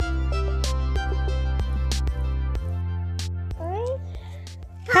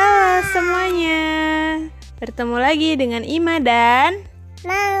Bertemu lagi dengan Ima dan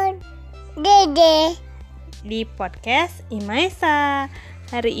Dede di podcast Imaesa.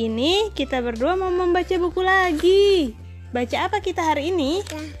 Hari ini kita berdua mau membaca buku lagi. Baca apa kita hari ini?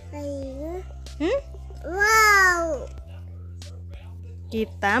 Wow.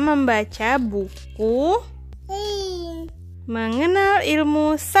 Kita membaca buku Mengenal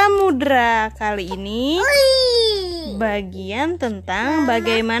Ilmu Samudera. Kali ini bagian tentang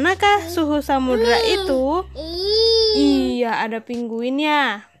bagaimanakah suhu samudera itu. Iya, ada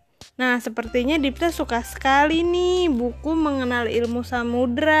pinguinnya. Nah, sepertinya Dipta suka sekali nih buku Mengenal Ilmu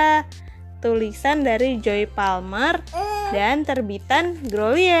Samudera, tulisan dari Joy Palmer dan terbitan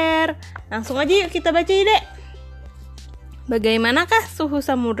Grolier. Langsung aja yuk kita baca, Dek. Bagaimanakah suhu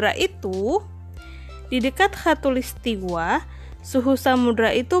samudera itu? Di dekat khatulistiwa, suhu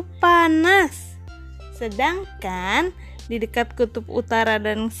samudera itu panas. Sedangkan di dekat kutub utara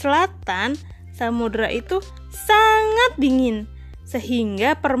dan selatan, samudera itu sangat dingin,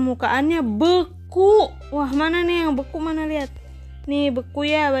 sehingga permukaannya beku. Wah, mana nih yang beku? Mana, lihat. Nih beku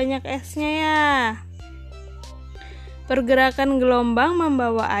ya, banyak esnya ya. Pergerakan gelombang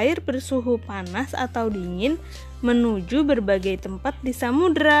membawa air bersuhu panas atau dingin menuju berbagai tempat di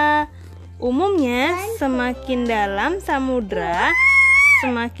samudera. Umumnya, semakin dalam samudera,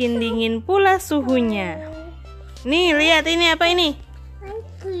 semakin dingin pula suhunya. Nih, lihat ini apa ini?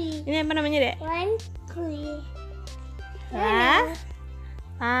 Ini apa namanya, Dek?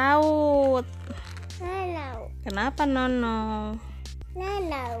 Laut. Kenapa Nono?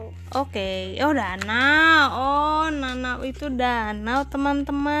 Oke. Oh, danau. Oh, danau itu danau,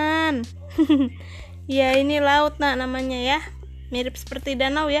 teman-teman. Ya, ini laut namanya ya. Mirip seperti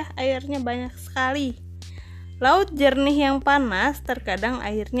danau ya, airnya banyak sekali. Laut jernih yang panas, terkadang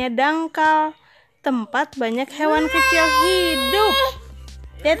airnya dangkal. Tempat banyak hewan kecil hidup.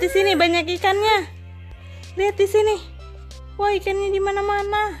 Lihat di sini banyak ikannya. Lihat di sini. Wah, ikannya di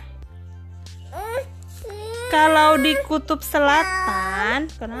mana-mana. Kalau di kutub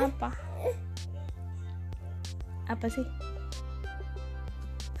selatan, kenapa? Apa sih?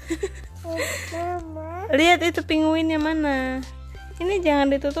 Lihat itu pinguinnya mana? Ini jangan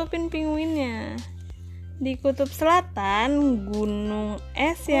ditutupin pinguinnya. Di kutub selatan, gunung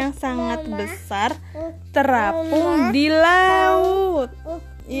es yang sangat besar terapung di laut.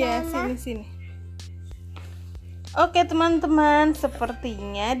 Iya, sini. Oke teman-teman,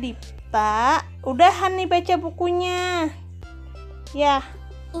 sepertinya Dipta udahan nih baca bukunya. Ya.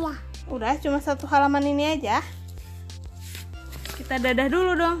 Iya. Udah, cuma satu halaman ini aja. Kita dadah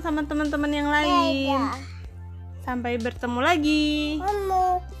dulu dong sama teman-teman yang lain. Sampai bertemu lagi.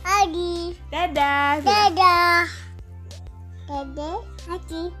 Dadah. Dadah. Dadah.